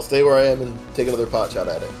 Yep, I'll stay where I am and take another pot shot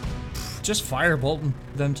at it. just firebolting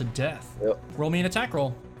them to death. Yep. Roll me an attack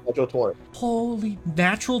roll. Natural 20. Holy,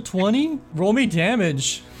 natural 20? Roll me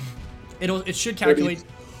damage. It should calculate.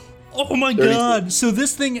 Oh my 36. god! So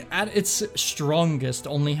this thing at its strongest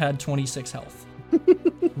only had 26 health.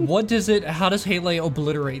 How does Haley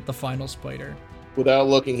obliterate the final spider? Without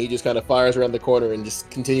looking, he just kind of fires around the corner and just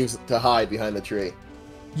continues to hide behind the tree.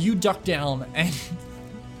 You duck down and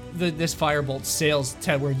this firebolt sails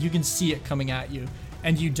Tedward. You can see it coming at you.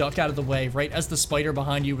 And you duck out of the way right as the spider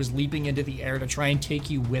behind you was leaping into the air to try and take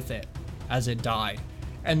you with it as it died.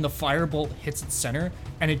 And the firebolt hits its center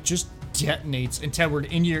and it just detonates. And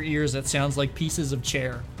Tedward, in your ears, that sounds like pieces of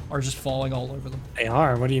chair are just falling all over them. They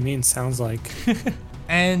are. What do you mean? Sounds like.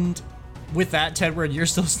 And with that, Tedward, you're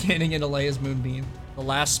still standing in Alea's moonbeam. The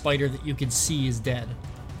last spider that you can see is dead.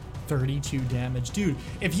 32 damage. Dude,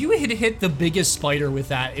 if you had hit the biggest spider with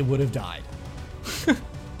that, it would have died.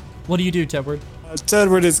 What do you do, Tedward?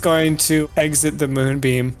 Tedward is going to exit the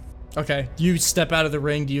moonbeam. Okay, you step out of the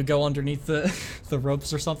ring. Do you go underneath the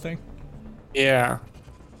ropes or something? Yeah.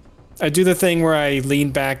 I do the thing where I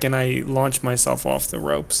lean back and I launch myself off the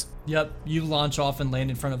ropes. Yep, you launch off and land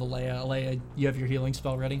in front of Alea. Alea, you have your healing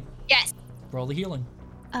spell ready? Yes. Roll the healing.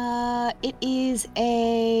 It is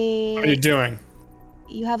a... What are you doing?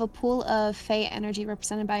 You have a pool of Fey energy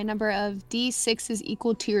represented by a number of D6s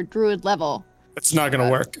equal to your druid level. It's not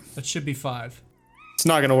gonna work. That should be 5. It's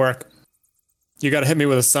not gonna work. You gotta hit me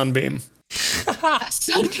with a sunbeam.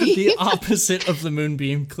 The opposite of the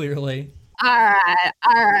moonbeam, clearly.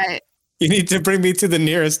 Alright. You need to bring me to the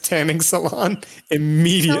nearest tanning salon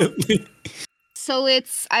immediately. So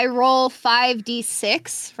I roll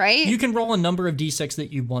 5d6, right? You can roll a number of d6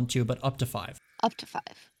 that you want to, but up to 5. Up to 5.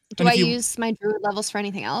 Do And I if you- use my druid levels for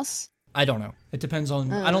anything else? I don't know. It depends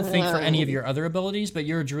on... I don't think for any of your other abilities, but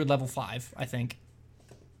you're a druid level 5, I think.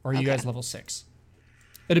 Or are you guys level 6?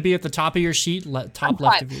 It'd be at the top of your sheet, top I'm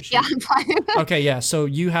left 5. of your sheet. Yeah, I'm 5. Okay, yeah, so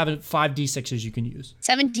you have 5 d6s you can use.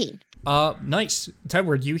 17. Nice.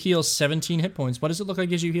 Tedward, you heal 17 hit points. What does it look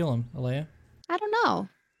like as you heal him, Alea? I don't know.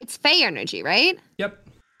 It's Fey energy, right? Yep.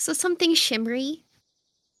 So something shimmery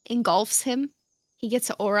engulfs him. He gets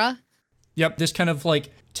an aura. Yep, this kind of like,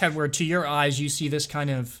 Tedward, to your eyes, you see this kind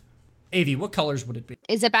of... Avi, what colors would it be?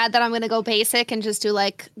 Is it bad that I'm going to go basic and just do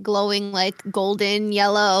like glowing, like golden,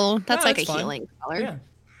 yellow? That's like that's a fine. healing color. Yeah.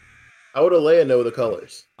 How would Alea know the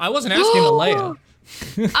colors? I wasn't asking Alea.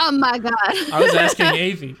 Oh my god. I was asking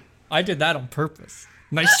Avi. I did that on purpose.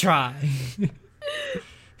 Nice try.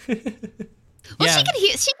 Well, she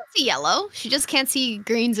can see yellow. She just can't see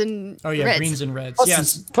greens and Oh yeah, reds. greens and reds. Plus,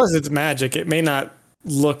 Yes. plus it's magic. It may not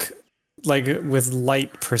look like with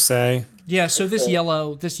light per se. Yeah, so this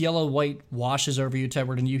yellow white washes over you,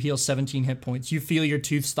 Tedward, and you heal 17 hit points. You feel your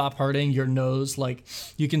tooth stop hurting, your nose, like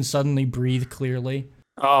you can suddenly breathe clearly.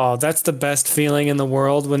 Oh, that's the best feeling in the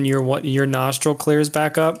world when your nostril clears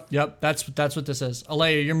back up. Yep, that's what this is.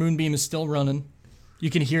 Alea, your moonbeam is still running. You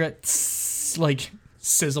can hear it like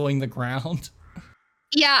sizzling the ground.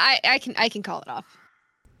 Yeah, I can call it off.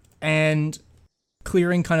 And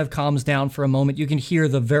clearing kind of calms down for a moment. You can hear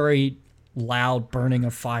the very loud burning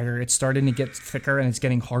of fire. It's starting to get thicker and it's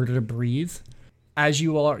getting harder to breathe. As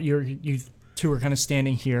you two are kind of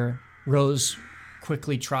standing here, Rose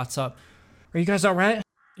quickly trots up. Are you guys all right?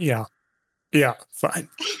 Yeah, fine.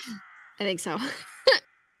 I think so.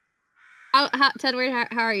 Tedward,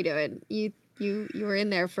 how are you doing? You were in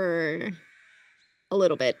there for a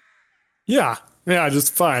little bit. Yeah,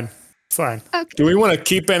 just fine. Okay. Do we want to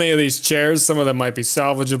keep any of these chairs? Some of them might be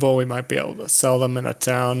salvageable. We might be able to sell them in a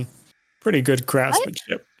town. Pretty good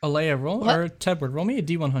craftsmanship. Alea, roll or Tedward, roll me a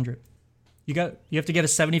D100. You have to get a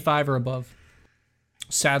 75 or above.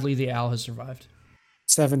 Sadly, the owl has survived.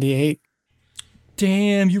 78.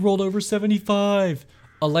 Damn, you rolled over 75.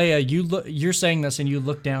 Alea, you're saying this and you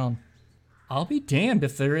look down. I'll be damned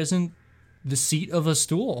if there isn't the seat of a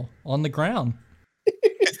stool on the ground.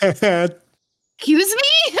 Excuse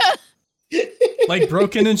me? Like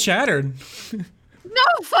broken and shattered. No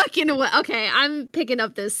fucking way. Okay, I'm picking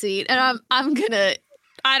up this seat and I'm gonna.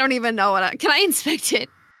 I don't even know can I inspect it?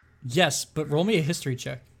 Yes, but roll me a history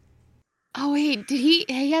check. Oh wait,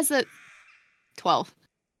 he has a 12.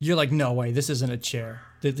 You're like, no way, this isn't a chair.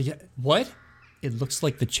 What? It looks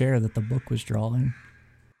like the chair that the book was drawing.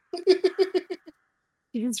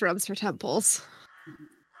 He just rubs her temples.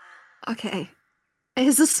 Okay.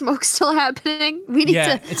 Is the smoke still happening? We need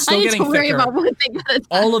it's still getting worry thicker. about one thing at a time.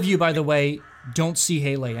 All of you, by the way, don't see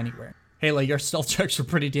Haley anywhere. Haley, your stealth checks are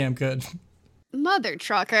pretty damn good. Mother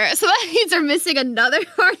trucker. So that means we're missing another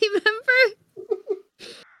party member?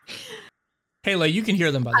 Haley, you can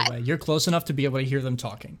hear them, by the way. You're close enough to be able to hear them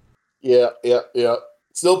talking. Yeah.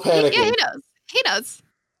 Still panicking. Yeah, he knows. He knows.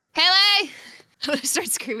 Haley! I'm gonna start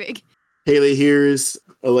screaming. Haley hears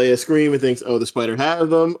Alea scream and thinks, oh, the spider has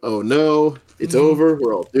them. Oh no, it's over.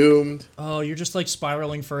 We're all doomed. Oh, you're just like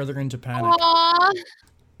spiraling further into panic. Aww.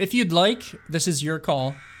 If you'd like, this is your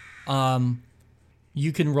call.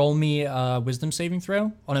 You can roll me a wisdom saving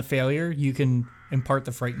throw. On a failure, you can impart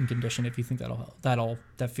the frightened condition if you think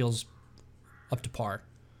that feels up to par.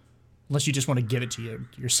 Unless you just want to give it to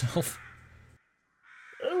yourself.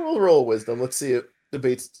 We'll roll wisdom. Let's see it.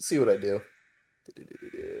 Debates. See what I do.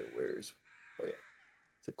 Where's? Oh yeah,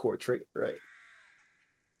 it's a core trait, right?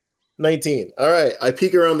 19. All right. I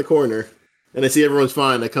peek around the corner, and I see everyone's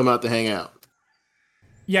fine. I come out to hang out.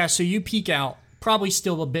 Yeah. So you peek out, probably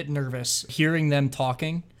still a bit nervous, hearing them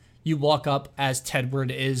talking. You walk up as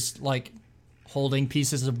Tedward is like holding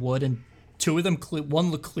pieces of wood, and two of them,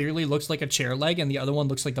 one clearly looks like a chair leg, and the other one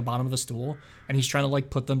looks like the bottom of a stool, and he's trying to like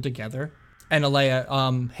put them together. And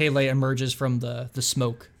Haley emerges from the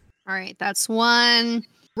smoke. All right, that's one.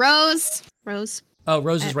 Rose. Oh,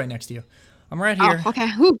 Rose is right next to you. I'm right here. Oh, okay.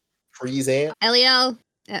 Whew. Freeze ant. Elio.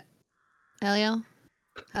 Elio.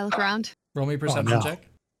 I look around. Roll me a perception no. check.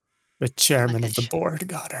 The chairman of the board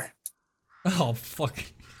got her. Oh,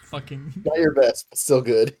 fucking. Not your best, but still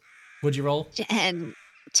good. What'd you roll? 10.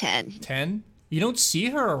 10? You don't see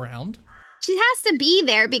her around. She has to be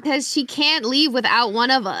there because she can't leave without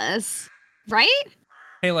one of us. Right?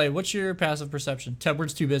 Haley, what's your passive perception?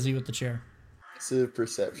 Tedward's too busy with the chair. Passive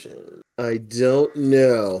perception. I don't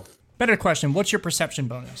know. Better question, what's your perception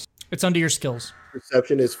bonus? It's under your skills.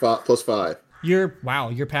 Perception is +5.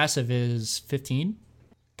 Your passive is 15?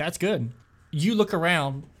 That's good. You look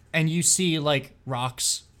around and you see like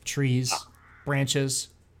rocks, trees, branches,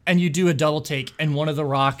 and you do a double take and one of the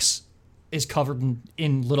rocks is covered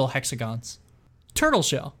in little hexagons. Turtle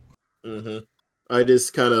shell. Mm-hmm. I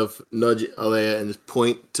just kind of nudge Alea and just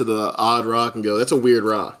point to the odd rock and go, that's a weird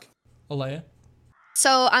rock. Alea?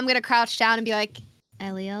 So I'm going to crouch down and be like,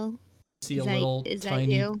 Elio, See a little is that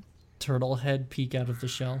tiny you? turtle head peek out of the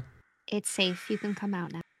shell. It's safe. You can come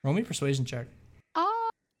out now. Roll me a persuasion check. Oh,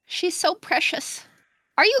 she's so precious.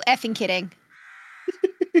 Are you effing kidding?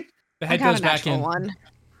 The head I got goes a back natural in.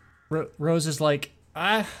 one. Rose is like,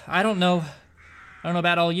 I don't know. I don't know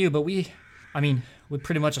about all you, but we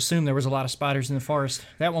pretty much assumed there was a lot of spiders in the forest.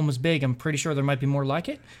 That one was big. I'm pretty sure there might be more like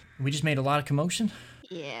it. We just made a lot of commotion.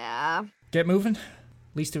 Yeah. Get moving.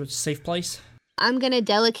 At least it was a safe place. I'm going to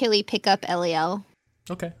delicately pick up Elio.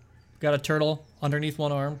 Okay. Got a turtle underneath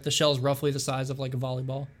one arm. The shell's roughly the size of like a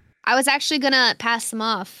volleyball. I was actually going to pass them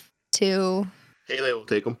off to... Haley will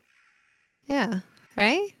take them. Yeah.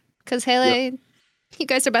 Right? Because Haley, you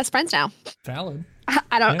guys are best friends now. Valid.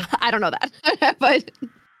 I don't Yeah. I don't know that. But we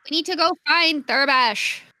need to go find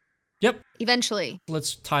Thurbash. Yep. Eventually.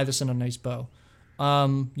 Let's tie this in a nice bow.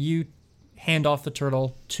 You hand off the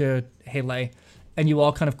turtle to Haley, and you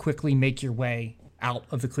all kind of quickly make your way out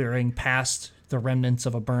of the clearing, past the remnants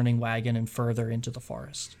of a burning wagon and further into the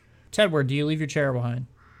forest. Tedward, do you leave your chair behind?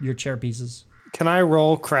 Your chair pieces? Can I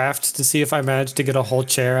roll craft to see if I manage to get a whole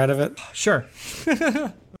chair out of it? Sure. Do I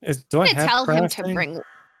I'm gonna have tell him to crafting? bring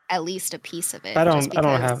at least a piece of it. I just don't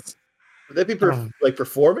have. because- Would that be Oh. like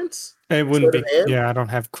performance? It wouldn't be. Sort of hand? Yeah, I don't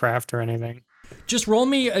have craft or anything. Just roll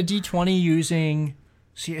me a d20 using...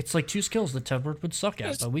 See, it's like two skills that Tedward would suck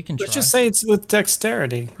at, but we can try. Let's just say it's with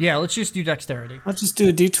dexterity. Yeah, let's just do dexterity. I'll just do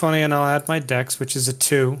a d20 and I'll add my dex, which is a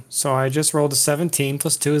 2. So I just rolled a 17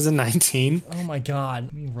 plus 2 is a 19. Oh my god.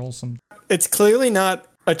 Let me roll some... It's clearly not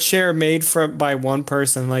a chair made by one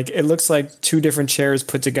person. Like, it looks like two different chairs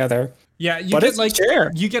put together. Yeah, you But get it's a like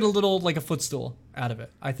chair. you get a little like a footstool out of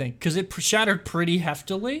it, I think, because it shattered pretty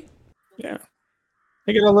heftily. Yeah.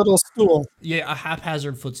 I get a little stool. Yeah, a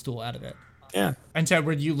haphazard footstool out of it. Yeah. And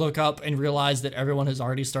Tedward, you look up and realize that everyone has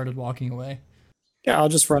already started walking away. Yeah, I'll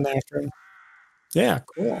just run after him. Yeah,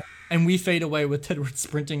 cool. And we fade away with Tedward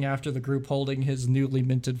sprinting after the group holding his newly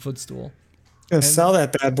minted footstool. Gonna sell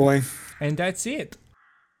that bad boy. And that's it.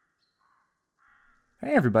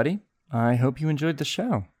 Hey everybody, I hope you enjoyed the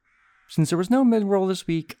show. Since there was no mid-roll this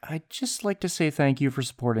week, I'd just like to say thank you for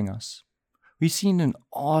supporting us. We've seen an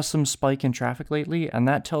awesome spike in traffic lately, and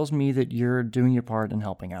that tells me that you're doing your part in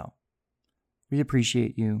helping out. We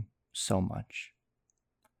appreciate you so much.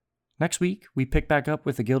 Next week, we pick back up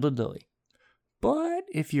with the Gilded Lily. But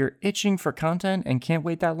if you're itching for content and can't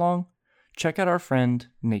wait that long, check out our friend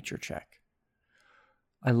Nature Check.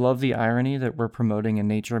 I love the irony that we're promoting a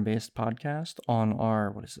nature-based podcast on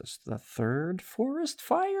our, the third forest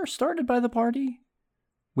fire started by the party?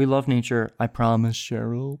 We love nature, I promise,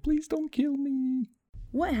 Cheryl. Please don't kill me.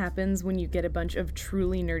 What happens when you get a bunch of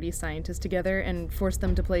truly nerdy scientists together and force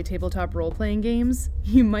them to play tabletop role-playing games?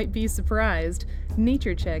 You might be surprised.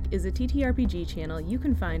 Nature Check is a TTRPG channel you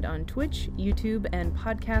can find on Twitch, YouTube, and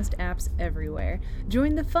podcast apps everywhere.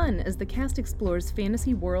 Join the fun as the cast explores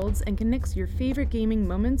fantasy worlds and connects your favorite gaming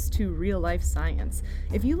moments to real-life science.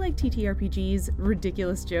 If you like TTRPGs,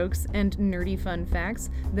 ridiculous jokes, and nerdy fun facts,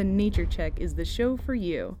 then Nature Check is the show for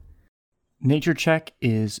you. Nature Check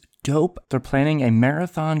is dope. They're planning a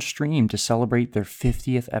marathon stream to celebrate their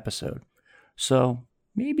 50th episode. So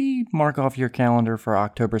maybe mark off your calendar for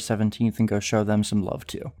October 17th and go show them some love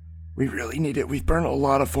too. We really need it. We've burned a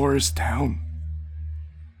lot of forest down.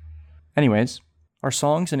 Anyways, our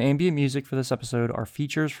songs and ambient music for this episode are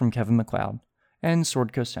features from Kevin MacLeod and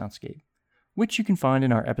Sword Coast Soundscape, which you can find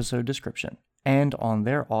in our episode description and on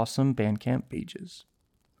their awesome Bandcamp pages.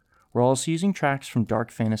 We're also using tracks from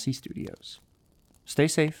Dark Fantasy Studios. Stay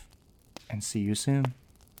safe, and see you soon.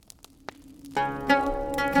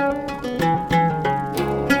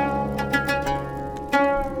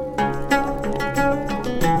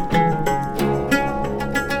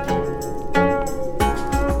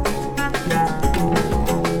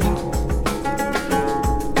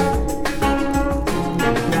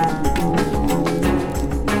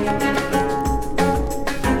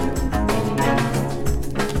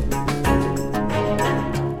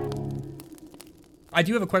 I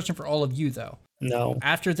do have a question for all of you, though. No.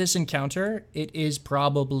 After this encounter, it is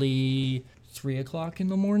probably 3 o'clock in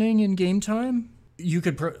the morning in game time. You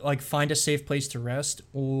could find a safe place to rest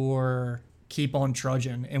or keep on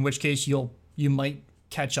trudging, in which case you might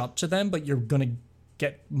catch up to them, but you're going to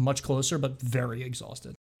get much closer, but very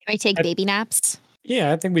exhausted. Can I take baby naps?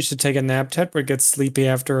 Yeah, I think we should take a nap. Tedward gets sleepy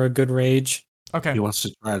after a good rage. Okay. He wants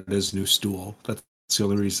to try out his new stool. That's the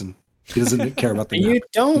only reason. He doesn't care about the nap. You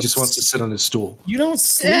don't. He just wants to sit on his stool. You don't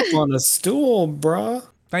sleep on a stool, bruh.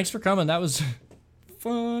 Thanks for coming. That was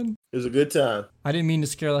fun. It was a good time. I didn't mean to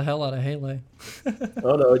scare the hell out of Haley.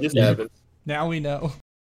 Oh no, it just happened. Now we know.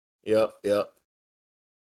 Yep. All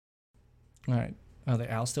right. Oh,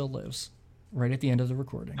 the owl still lives. Right at the end of the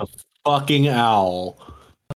recording. A fucking owl.